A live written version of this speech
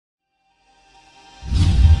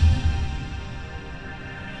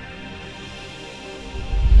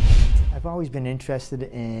I've always been interested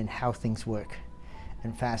in how things work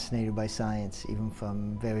and fascinated by science, even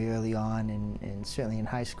from very early on, and certainly in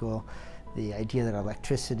high school. The idea that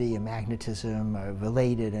electricity and magnetism are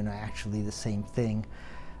related and are actually the same thing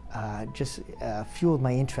just fueled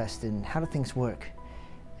my interest in how do things work.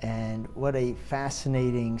 And what a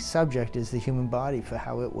fascinating subject is the human body for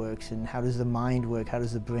how it works, and how does the mind work, how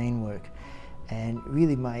does the brain work. And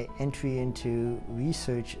really my entry into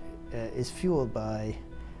research is fueled by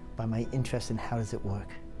my interest in how does it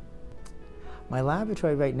work. My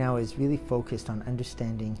laboratory right now is really focused on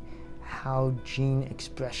understanding how gene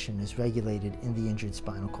expression is regulated in the injured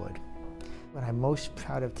spinal cord. What I'm most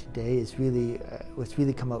proud of today is really what's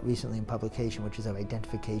really come out recently in publication, which is our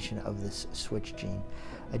identification of this switch gene,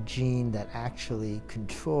 a gene that actually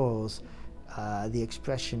controls the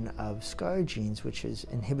expression of scar genes, which is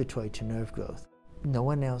inhibitory to nerve growth. No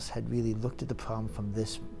one else had really looked at the problem from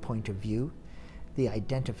this point of view. The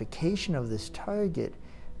identification of this target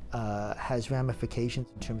has ramifications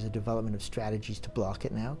in terms of development of strategies to block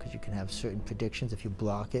it now, because you can have certain predictions. If you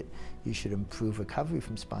block it, you should improve recovery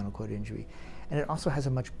from spinal cord injury. And it also has a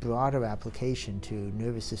much broader application to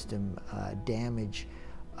nervous system damage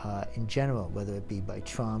in general, whether it be by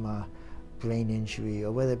trauma, brain injury,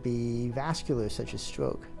 or whether it be vascular, such as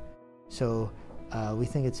stroke. So we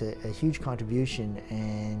think it's a huge contribution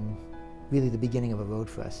and really the beginning of a road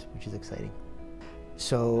for us, which is exciting.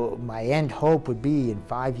 So my end hope would be in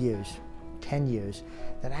 5 years, 10 years,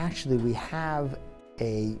 that actually we have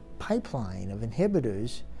a pipeline of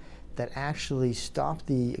inhibitors that actually stop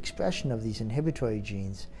the expression of these inhibitory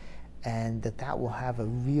genes, and that will have a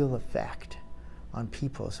real effect on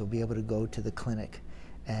people. So we'll be able to go to the clinic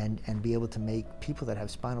and be able to make people that have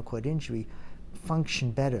spinal cord injury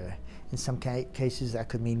function better. In some cases that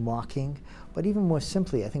could mean walking, but even more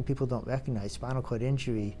simply, I think people don't recognize spinal cord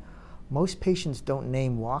injury. Most patients don't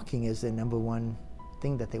name walking as their #1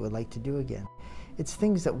 thing that they would like to do again. It's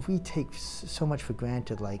things that we take so much for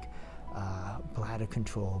granted, like bladder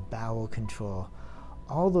control, bowel control,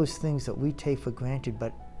 all those things that we take for granted,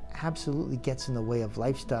 but absolutely gets in the way of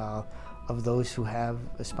lifestyle of those who have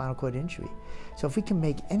a spinal cord injury. So if we can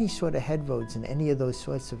make any sort of headroads in any of those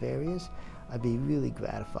sorts of areas, I'd be really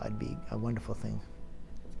gratified. It'd be a wonderful thing.